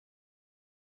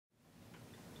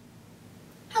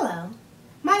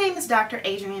name is Dr.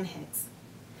 Adrienne Hicks,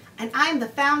 and I am the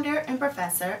founder and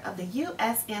professor of the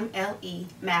USMLE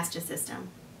Master System.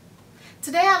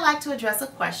 Today I'd like to address a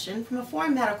question from a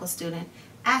foreign medical student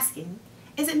asking,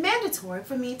 is it mandatory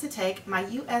for me to take my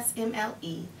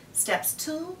USMLE Steps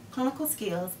 2 clinical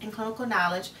skills and clinical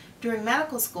knowledge during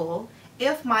medical school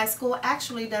if my school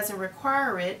actually doesn't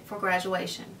require it for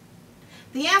graduation?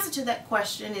 The answer to that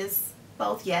question is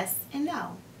both yes and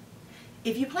no.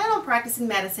 If you plan on practicing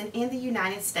medicine in the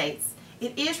United States,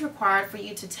 it is required for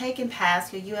you to take and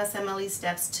pass your USMLE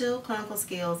Steps 2 clinical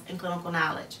skills and clinical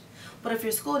knowledge. But if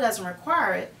your school doesn't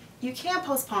require it, you can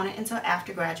postpone it until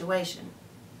after graduation.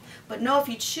 But know if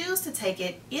you choose to take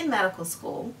it in medical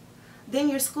school, then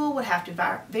your school would have to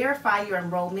verify your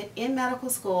enrollment in medical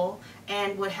school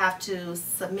and would have to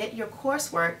submit your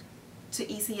coursework to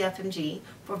ECFMG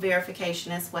for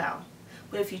verification as well.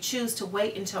 But if you choose to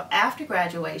wait until after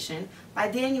graduation, by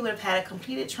then you would have had a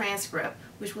completed transcript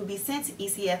which will be sent to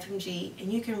ECFMG,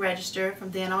 and you can register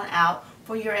from then on out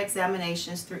for your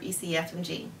examinations through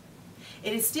ECFMG.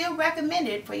 It is still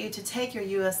recommended for you to take your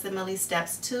USMLE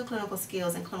Steps 2 clinical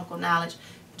skills and clinical knowledge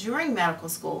during medical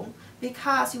school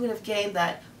because you would have gained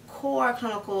that core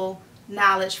clinical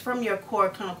knowledge from your core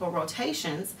clinical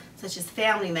rotations such as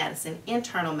family medicine,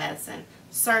 internal medicine,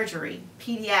 surgery,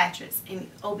 pediatrics, and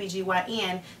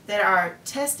OBGYN that are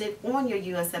tested on your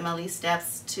USMLE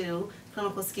Steps 2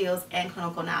 clinical skills and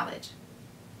clinical knowledge.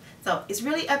 So it's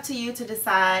really up to you to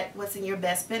decide what's in your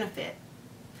best benefit.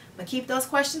 But keep those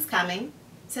questions coming.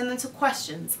 Send them to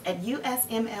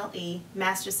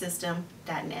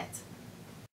questions@usmlemastersystem.net.